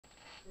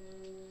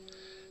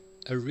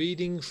A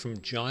reading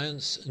from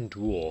Giants and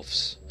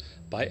Dwarfs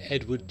by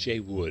Edward J.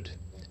 Wood,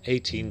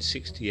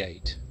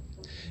 1868.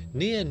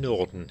 Near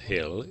Norden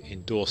Hill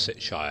in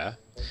Dorsetshire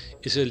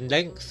is a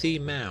lengthy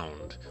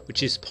mound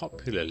which is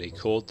popularly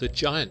called the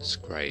Giant's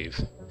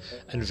Grave,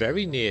 and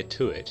very near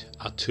to it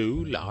are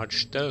two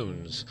large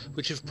stones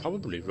which have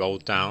probably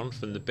rolled down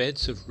from the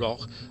beds of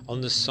rock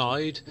on the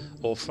side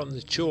or from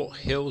the chalk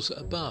hills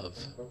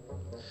above.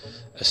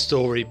 A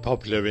story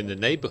popular in the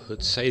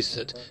neighbourhood says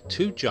that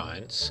two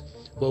giants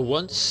were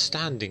once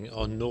standing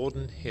on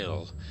Norden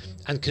Hill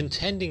and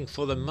contending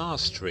for the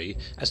mastery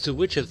as to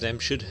which of them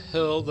should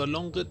hurl the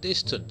longer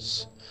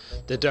distance,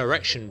 the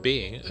direction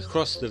being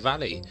across the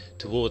valley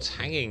towards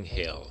Hanging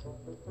Hill.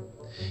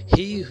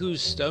 He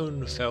whose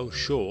stone fell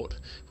short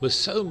was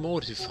so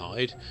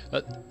mortified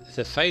at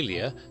the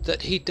failure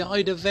that he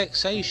died of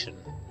vexation,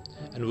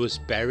 and was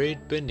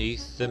buried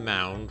beneath the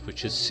mound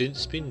which has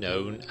since been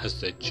known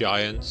as the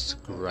Giant's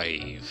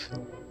Grave.